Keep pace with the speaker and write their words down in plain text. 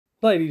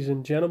Ladies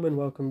and gentlemen,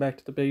 welcome back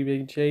to the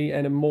BBG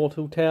and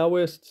Immortal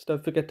Taoists.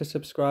 Don't forget to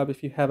subscribe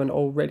if you haven't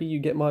already. You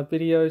get my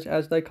videos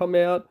as they come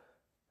out.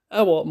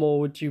 And what more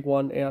would you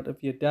want out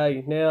of your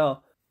day?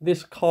 Now,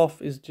 this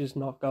cough is just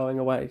not going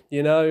away.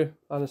 You know,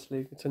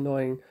 honestly, it's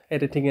annoying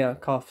editing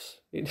out coughs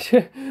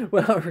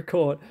when I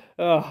record.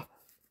 Oh.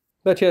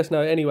 But yes,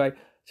 no, anyway.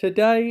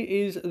 Today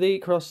is the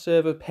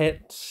cross-server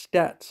pet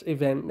stats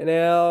event.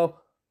 Now,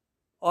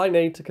 I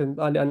need to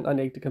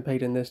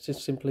compete in this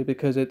just simply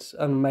because it's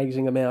an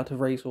amazing amount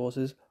of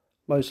resources,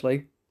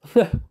 mostly.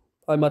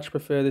 I much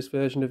prefer this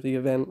version of the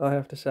event, I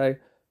have to say.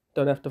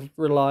 Don't have to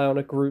rely on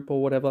a group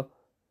or whatever.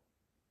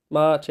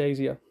 Much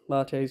easier,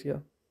 much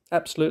easier.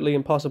 Absolutely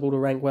impossible to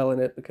rank well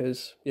in it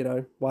because, you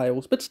know,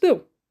 Wales, but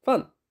still,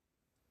 fun.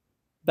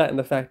 That and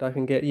the fact I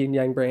can get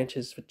yin-yang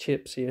branches for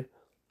chips here,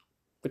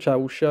 which I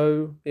will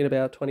show in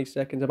about 20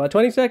 seconds. And by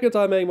 20 seconds,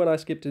 I mean when I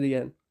skip to the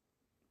end.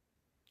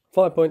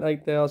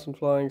 5.8 thousand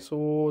flying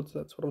swords,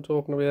 that's what I'm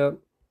talking about.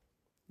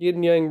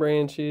 Yin Yang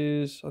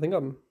branches, did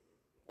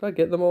I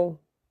get them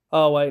all?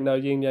 Oh wait, no,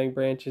 Yin Yang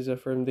branches are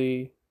from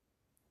the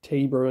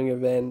tea brewing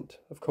event,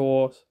 of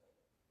course.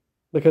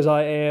 Because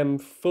I am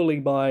fully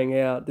buying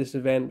out this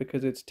event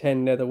because it's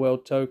 10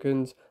 Netherworld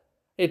tokens.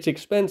 It's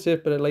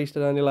expensive, but at least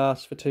it only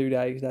lasts for 2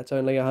 days. That's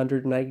only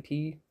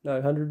 120?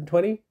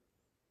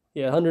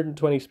 Yeah,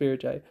 120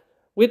 Spirit Jade.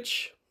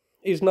 Which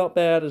is not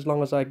bad as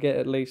long as I get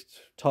at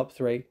least top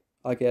 3.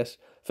 I guess.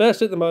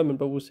 First at the moment,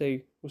 but we'll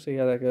see. We'll see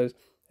how that goes.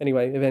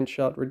 Anyway, event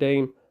shot,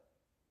 redeem.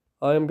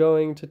 I am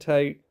going to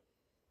take...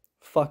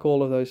 Fuck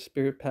all of those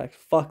spirit packs.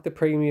 Fuck the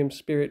premium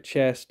spirit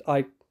chest.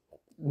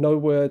 No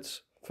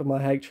words for my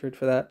hatred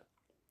for that.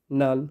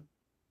 None.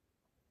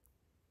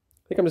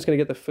 I think I'm just going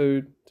to get the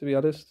food, to be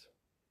honest.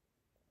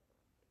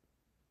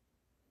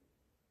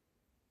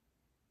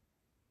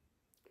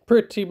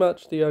 Pretty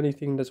much the only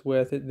thing that's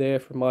worth it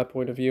there from my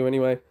point of view,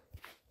 anyway.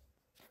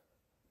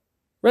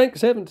 Rank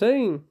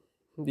 17.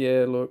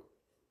 Yeah, look.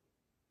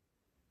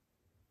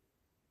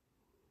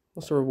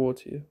 What's the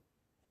rewards here?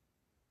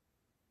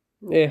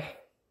 Yeah,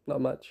 not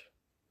much.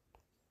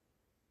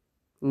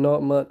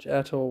 Not much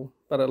at all.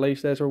 But at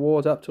least there's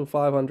rewards up to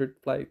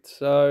 500 plates,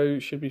 so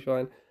should be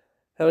fine.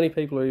 How many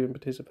people are even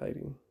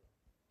participating?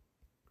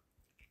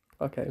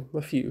 Okay,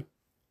 a few.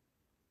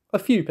 A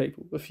few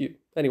people, a few.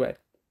 Anyway,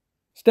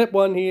 step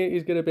 1 here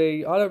is going to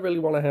be, I don't really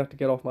want to have to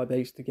get off my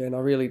beast again. I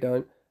really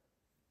don't.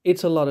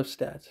 It's a lot of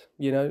stats,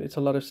 you know? It's a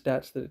lot of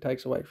stats that it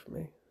takes away from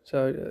me.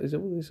 So, is it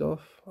all this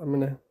off? I'm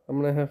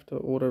gonna have to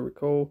auto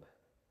recall.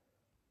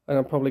 And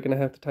I'm probably going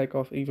to have to take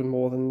off even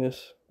more than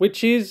this.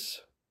 Which is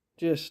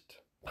just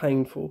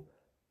painful.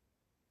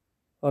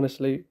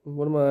 Honestly,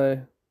 what am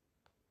I...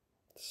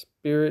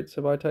 Spirits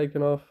have I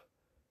taken off?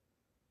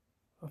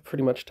 I've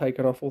pretty much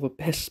taken off all the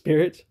best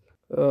spirits.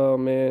 Oh,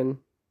 man.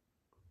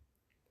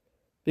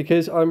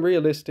 Because I'm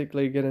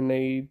realistically going to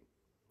need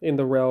in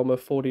the realm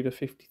of 40 to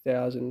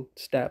 50,000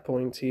 stat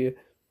points here.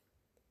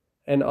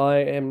 And I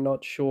am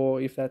not sure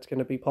if that's going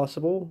to be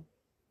possible.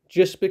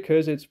 Just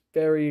because it's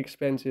very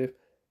expensive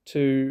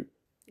to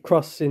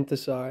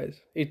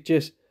cross-synthesize.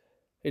 It's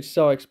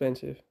so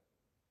expensive.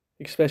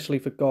 Especially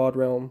for God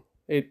Realm.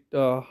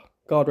 God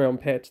Realm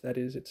pets, that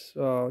is. It's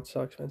so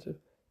expensive.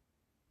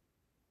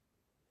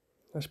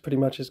 That's pretty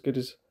much as good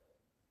as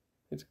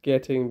it's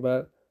getting,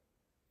 but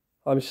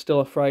I'm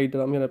still afraid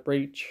that I'm going to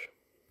breach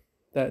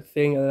that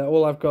thing, and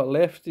all I've got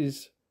left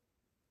is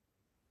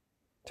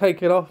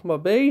taking off my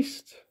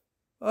beast.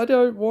 I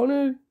don't want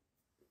to.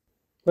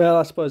 Well,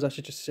 I suppose I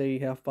should just see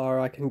how far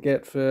I can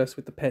get first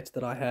with the pets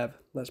that I have.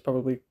 That's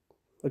probably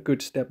a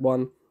good step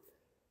 1.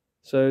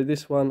 So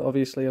this one,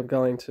 obviously, I'm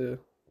going to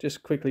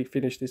just quickly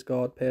finish this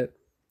god pet.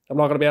 I'm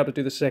not going to be able to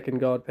do the second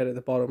god pet at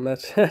the bottom.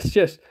 That's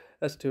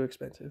too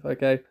expensive,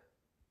 okay?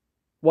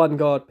 1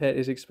 god pet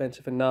is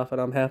expensive enough,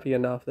 and I'm happy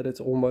enough that it's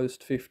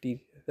almost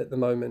 50 at the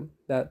moment.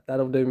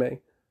 That'll do me.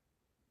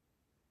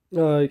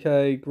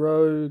 Okay,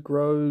 grow,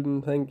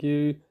 thank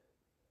you.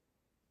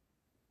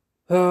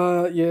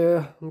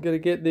 Yeah, I'm going to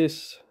get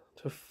this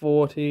to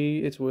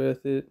 40. It's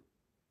worth it.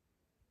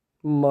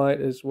 Might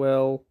as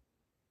well.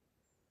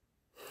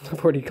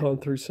 I've already gone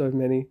through so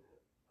many.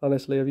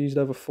 Honestly, I've used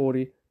over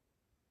 40.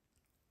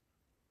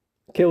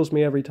 Kills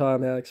me every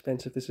time how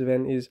expensive this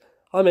event is.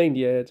 I mean,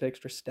 yeah, it's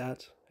extra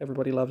stats.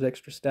 Everybody loves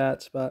extra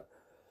stats, but...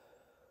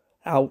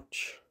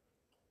 Ouch.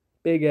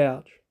 Big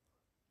ouch.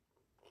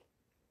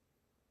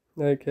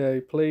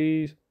 Okay,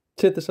 please.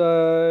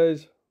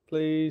 Synthesize.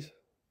 Please.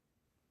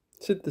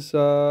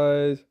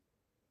 Synthesize.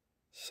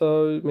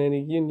 So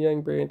many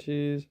yin-yang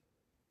branches.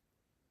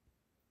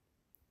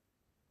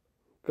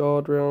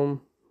 God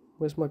Realm.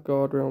 Where's my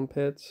God Realm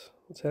pets?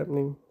 What's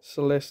happening?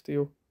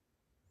 Celestial.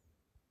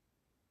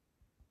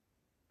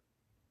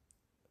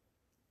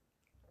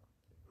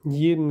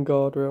 Yin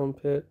God Realm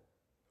pet.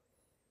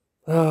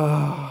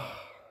 Ah,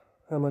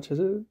 how much is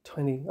it?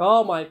 20.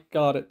 Oh my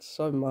god, it's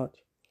so much.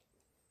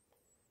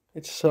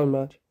 It's so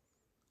much.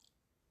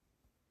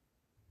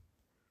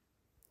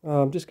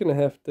 I'm just going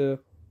to have to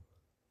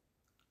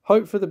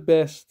hope for the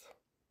best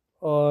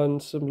on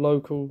some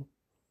local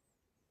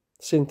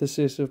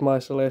synthesis of my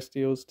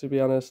celestials, to be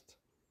honest.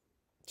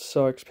 It's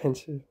so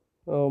expensive.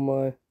 Oh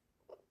my.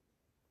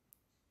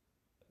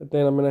 But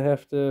then I'm going to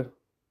have to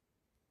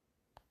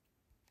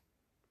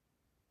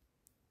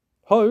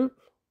hope,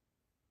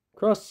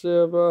 cross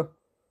server,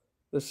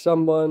 that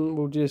someone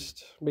will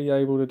just be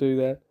able to do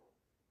that.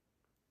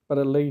 But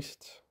at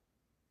least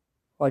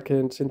I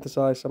can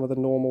synthesize some of the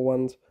normal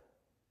ones,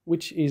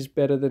 which is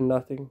better than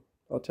nothing,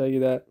 I'll tell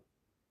you that.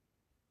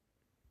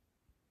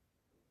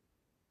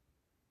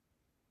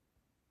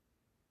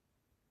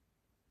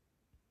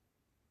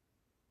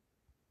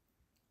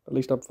 At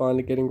least I'm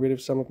finally getting rid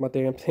of some of my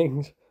damn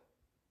things.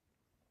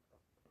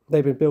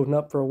 They've been building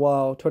up for a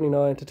while,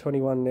 29 to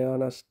 21 now,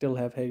 and I still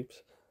have heaps.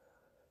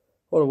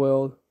 What a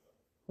world.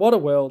 What a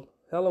world.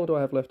 How long do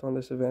I have left on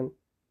this event?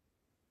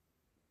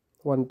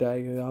 One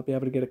day. I'll be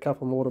able to get a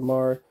couple more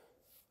tomorrow.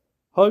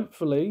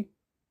 Hopefully,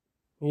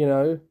 you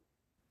know,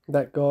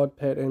 that god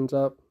pet ends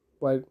up.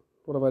 Wait,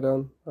 what have I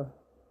done?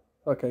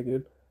 Okay,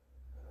 good.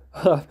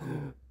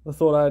 I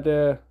thought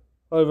I'd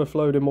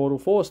overflowed Immortal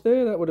Force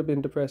there. That would have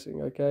been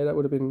depressing, okay? That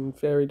would have been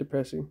very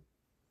depressing.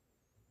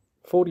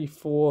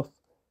 44th.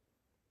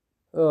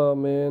 Oh,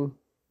 man.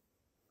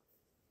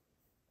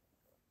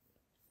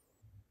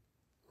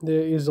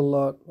 There is a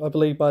lot. I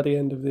believe by the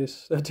end of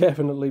this, there'll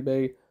definitely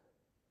be.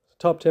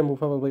 Top 10 will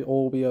probably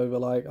all be over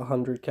like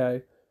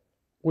 100k.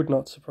 Would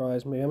not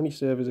surprise me. How many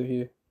servers are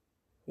here?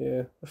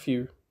 Yeah, a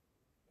few.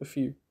 A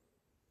few.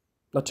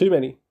 Not too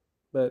many,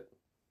 but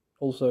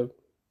also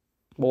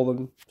more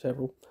than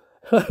several.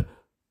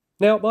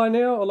 Now, by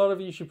now, a lot of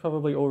you should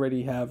probably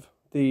already have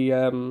the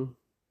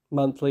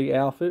monthly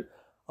outfit.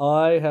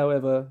 I,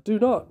 however, do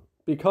not,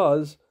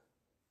 because,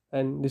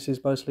 and this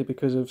is mostly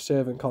because of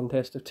Servant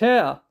Contest of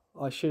Tower,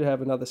 I should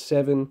have another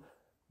 7,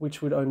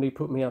 which would only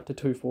put me up to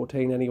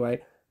 214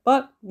 anyway.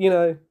 But, you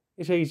know,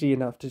 it's easy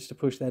enough just to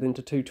push that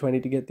into 220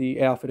 to get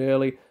the outfit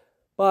early.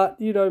 But,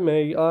 you know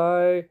me,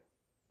 I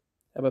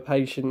am a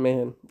patient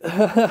man.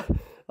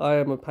 I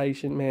am a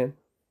patient man.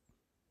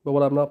 But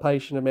what I'm not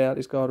patient about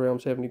is God Realm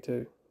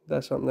 72.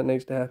 That's something that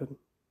needs to happen.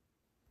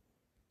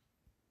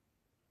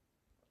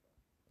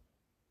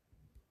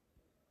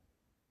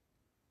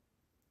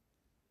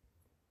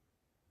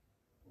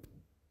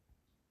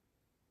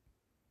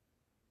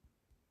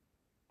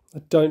 I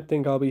don't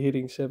think I'll be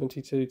hitting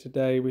 72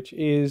 today, which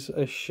is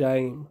a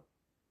shame.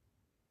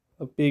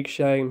 A big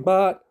shame.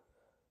 But,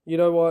 you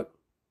know what?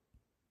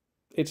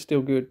 It's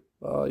still good.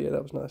 Oh, yeah,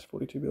 that was nice.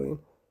 42 billion.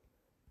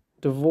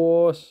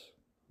 Divorce.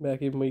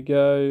 Back in we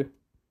go.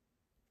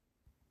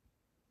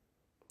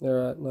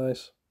 Alright,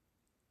 nice.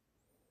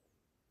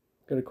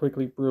 Gotta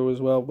quickly brew as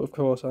well, but of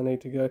course I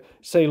need to go.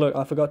 See, look,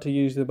 I forgot to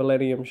use the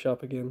Millennium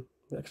Shop again.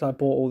 Because I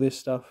bought all this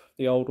stuff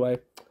the old way.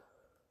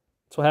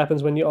 That's what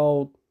happens when you're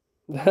old.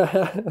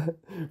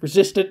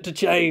 Resistant to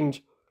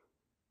change.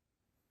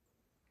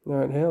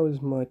 Alright, how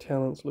is my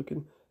talents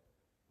looking?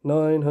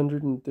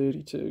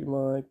 932.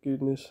 My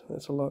goodness,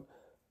 that's a lot.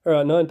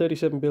 Alright,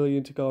 937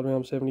 billion to Gold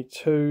Realm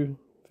 72.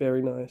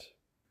 Very nice.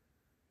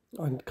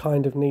 I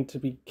kind of need to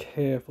be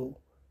careful,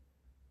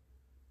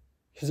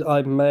 because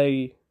I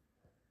may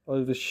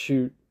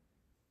overshoot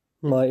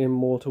my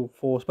Immortal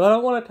Force. But I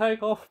don't want to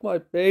take off my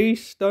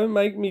beast. Don't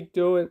make me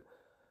do it.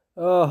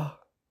 Oh.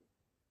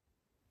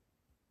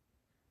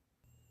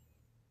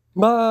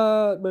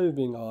 But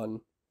moving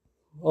on.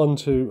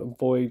 Onto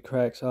Void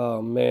Cracks.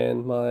 Oh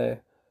man, my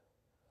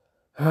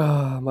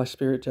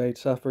Spirit Jade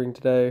suffering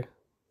today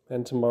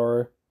and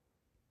tomorrow.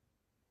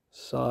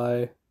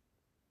 Sigh.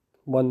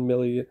 1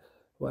 million.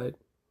 Wait.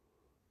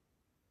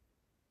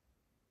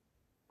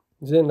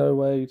 Is there no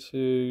way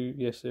to...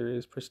 Yes, there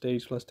is.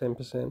 Prestige plus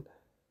 10%.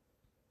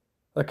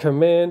 A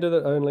commander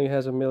that only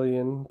has 1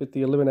 million, but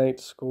the eliminate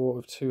score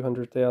of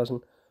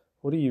 200,000.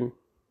 What do you...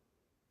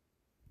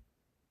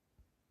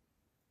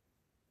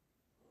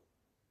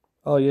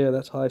 Oh yeah,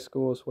 that's high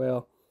scores.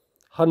 Wow.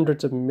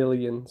 Hundreds of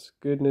millions.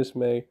 Goodness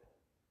me.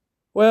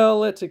 Well,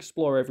 let's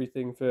explore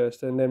everything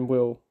first, and then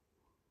we'll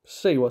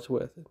see what's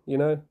worth it, you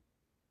know?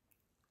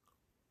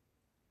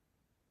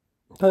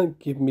 Don't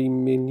give me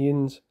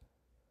minions.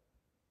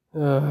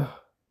 I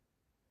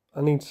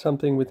need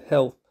something with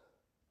health.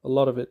 A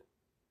lot of it,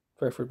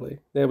 preferably.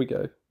 There we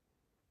go.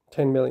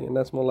 10 million,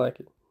 that's more like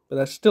it. But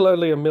that's still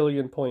only 1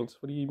 million points.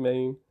 What do you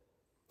mean?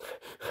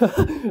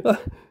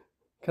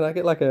 Can I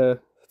get like a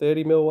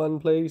 30 mil one,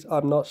 please?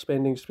 I'm not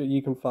spending...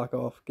 You can fuck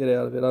off. Get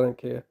out of it. I don't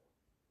care.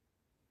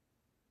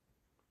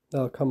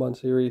 Oh, come on,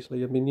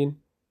 seriously, a minion?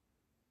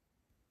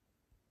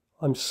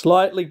 I'm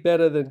slightly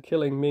better than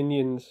killing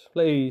minions.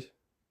 Please.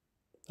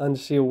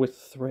 Unseal with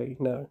 3.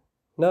 No.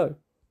 No.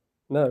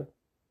 No.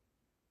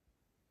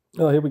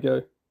 Oh, here we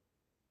go.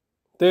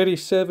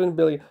 37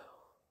 billion.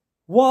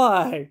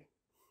 Why?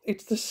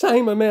 It's the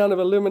same amount of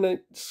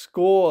eliminate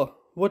score.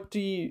 What do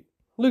you...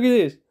 Look at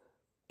this.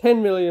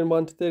 10 million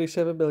one to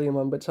 37 billion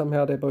one, but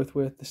somehow they're both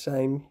worth the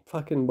same.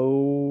 Fucking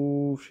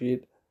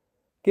bullshit.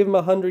 Give them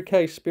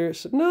 100k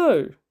spirits.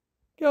 No.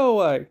 Go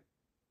away.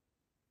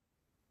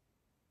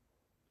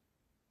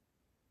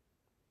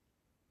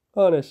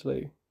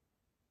 Honestly.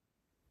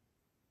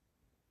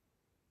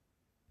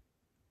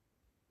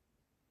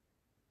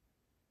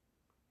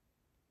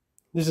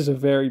 This is a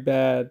very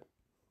bad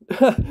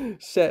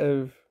set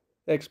of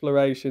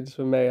explorations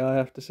for me, I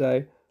have to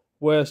say.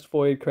 Worst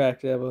void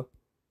cracks ever.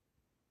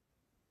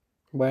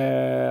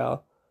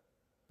 Wow.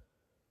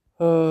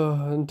 Oh,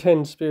 and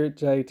 10 Spirit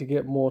Jade to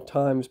get more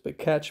times, but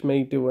catch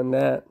me doing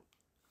that.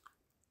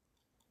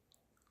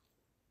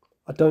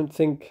 I don't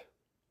think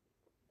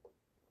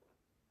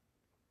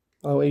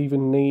I'll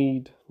even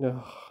need...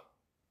 Ugh.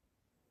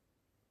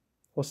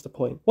 What's the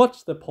point?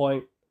 What's the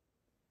point?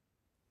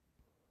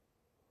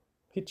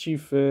 Hit you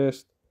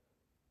first.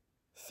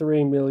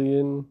 3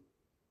 million.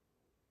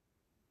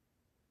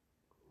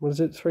 What is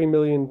it?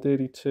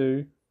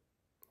 3,032,000.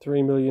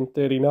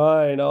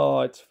 3,039,000.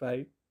 Oh, it's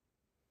fate.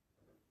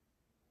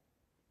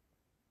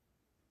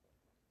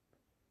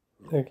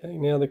 Okay,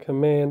 now the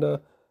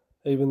commander,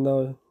 even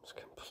though it's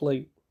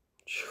complete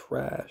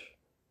trash.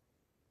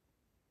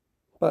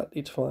 But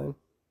it's fine.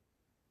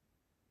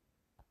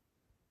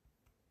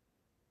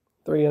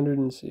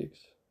 306.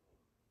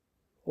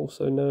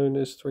 Also known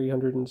as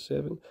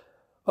 307.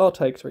 I'll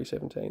take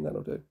 317,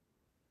 that'll do.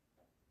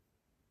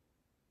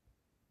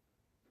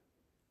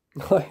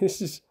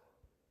 This is...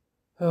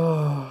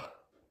 Oh,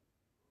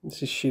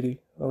 this is shitty.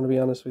 I want to be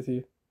honest with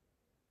you.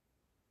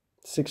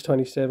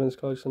 627 is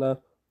close enough.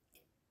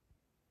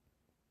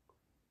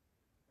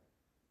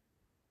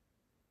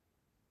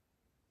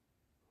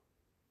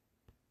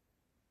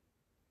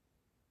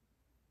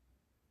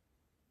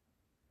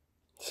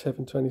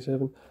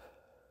 $7.27.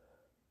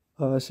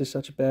 Oh, this is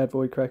such a bad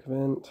void crack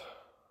event.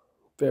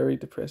 Very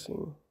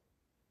depressing.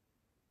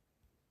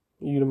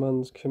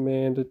 Udamun's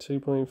Commander,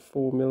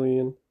 2.4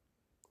 million.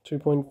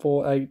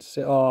 2.48.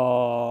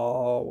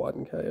 Oh,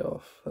 1k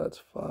off. That's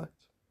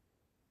fucked.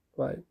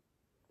 Wait.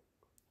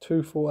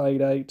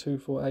 2488,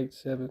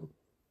 2487.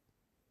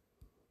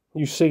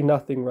 You see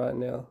nothing right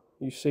now.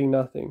 You see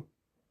nothing.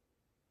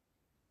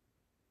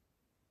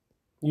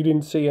 You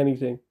didn't see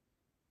anything.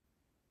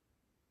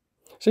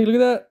 See, look at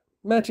that.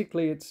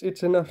 Magically,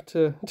 it's enough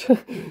to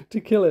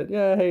kill it.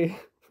 Yay.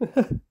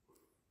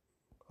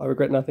 I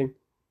regret nothing.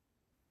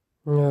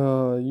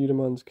 Oh,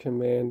 Udamun's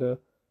Commander,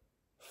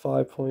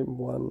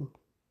 5.1.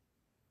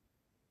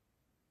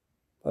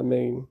 I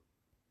mean,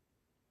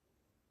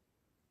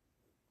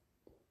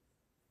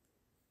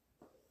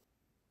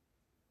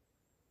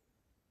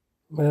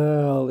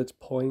 well, it's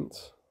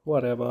points.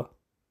 Whatever.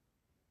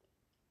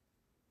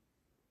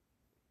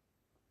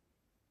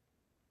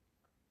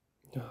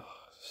 Oh,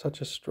 such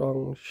a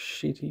strong,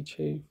 shitty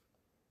chief.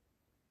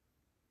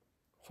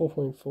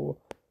 4.4.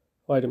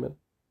 Wait a minute.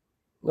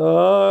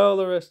 Oh,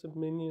 the rest of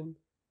minions.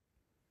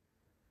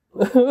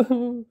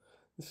 It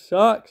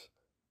sucks.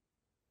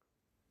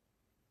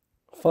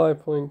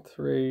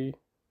 5.3,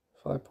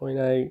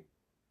 5.8.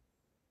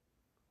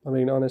 I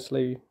mean,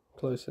 honestly,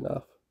 close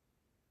enough.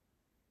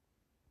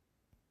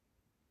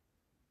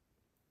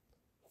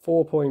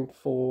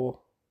 4.4.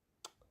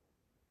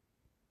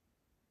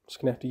 Just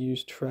gonna have to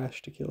use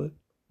trash to kill it.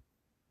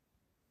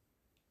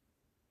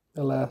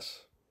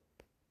 Alas.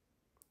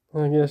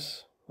 I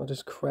guess I'll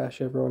just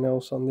crash everyone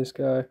else on this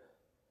guy.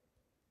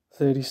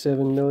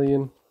 37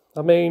 million.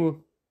 I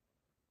mean,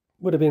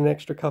 would have been an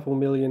extra couple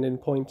million in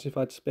points if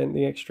I'd spent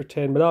the extra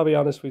 10, but I'll be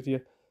honest with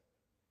you.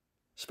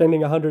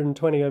 Spending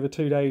 120 over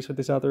 2 days with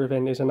this other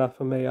event is enough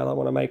for me. I don't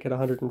want to make it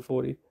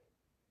 140.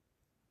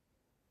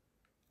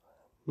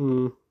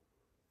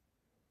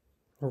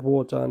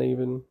 Rewards aren't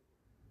even,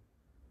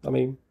 I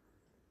mean,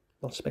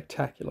 not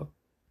spectacular.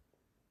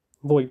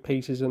 Void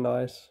pieces are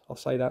nice, I'll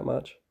say that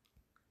much.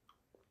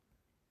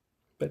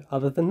 But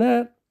other than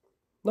that,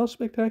 not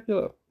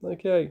spectacular.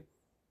 Okay,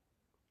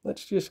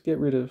 let's just get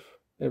rid of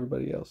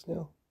everybody else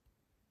now.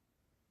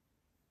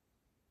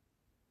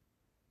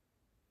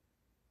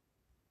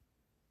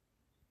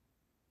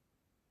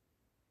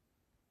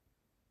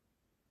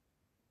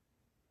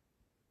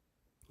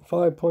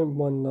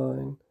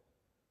 $5.19.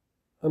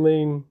 I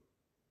mean,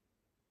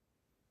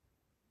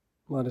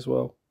 might as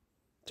well.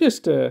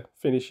 Just to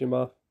finish him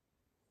off.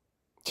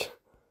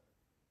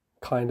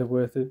 Kind of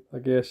worth it, I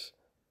guess.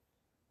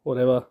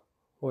 Whatever.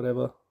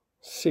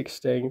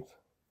 16th.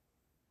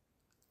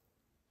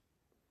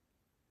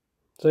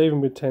 So even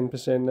with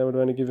 10%, that would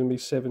have only given me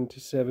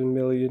 77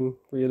 million,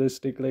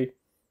 realistically.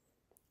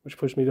 Which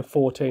pushed me to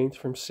 14th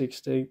from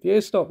 16th. Yeah,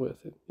 it's not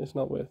worth it. It's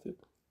not worth it.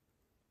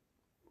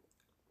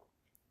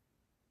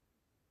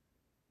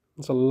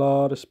 It's a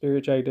lot of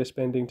Spirit Jade they're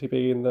spending to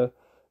be in the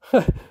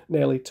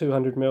nearly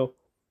 200 mil.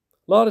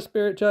 A lot of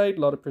Spirit Jade,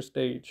 a lot of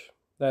prestige.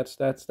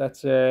 That's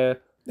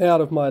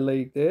out of my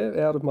league there,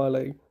 out of my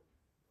league.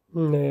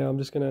 Now I'm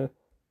just going to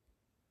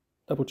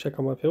double check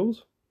on my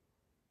pills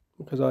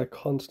because I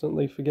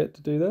constantly forget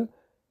to do that.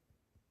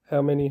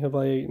 How many have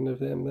I eaten of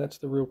them? That's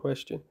the real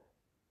question.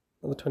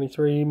 Another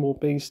 23, more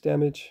beast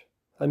damage.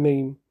 I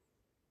mean,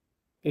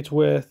 it's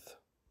worth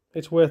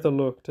a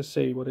look to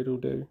see what it'll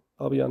do,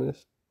 I'll be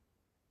honest.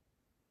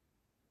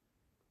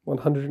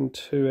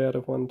 102 out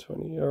of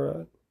 120,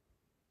 alright.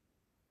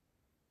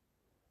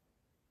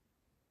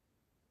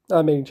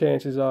 I mean,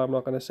 chances are I'm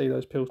not going to see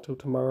those pills till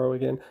tomorrow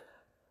again.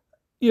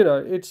 you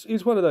know, it's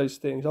one of those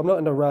things. I'm not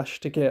in a rush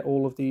to get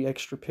all of the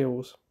extra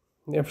pills.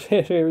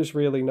 There is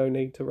really no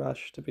need to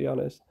rush, to be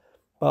honest.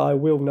 But I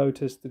will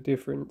notice the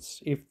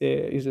difference if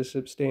there is a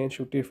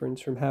substantial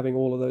difference from having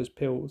all of those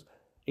pills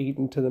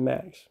eaten to the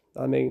max.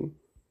 I mean,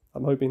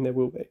 I'm hoping there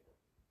will be.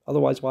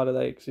 Otherwise, why do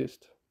they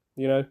exist?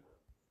 You know?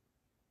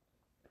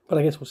 But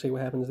I guess we'll see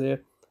what happens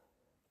there.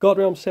 God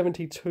Realm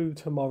 72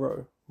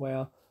 tomorrow.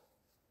 Wow.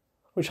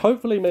 Which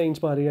hopefully means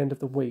by the end of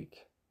the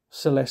week,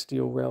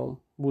 Celestial Realm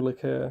will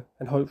occur,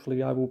 and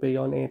hopefully I will be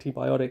on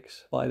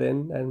antibiotics by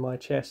then, and my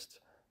chest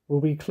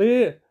will be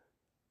clear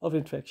of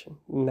infection,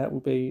 and that will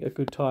be a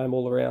good time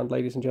all around,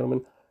 ladies and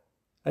gentlemen.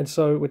 And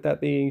so with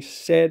that being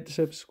said,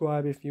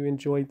 subscribe if you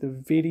enjoyed the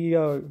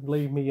video,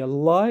 leave me a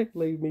like,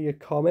 leave me a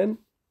comment,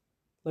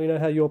 let me know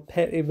how your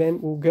pet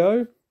event will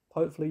go.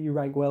 Hopefully you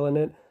rank well in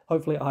it.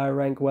 Hopefully I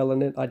rank well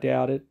in it. I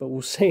doubt it, but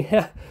we'll see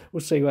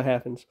what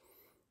happens.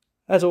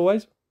 As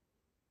always,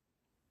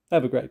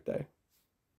 have a great day.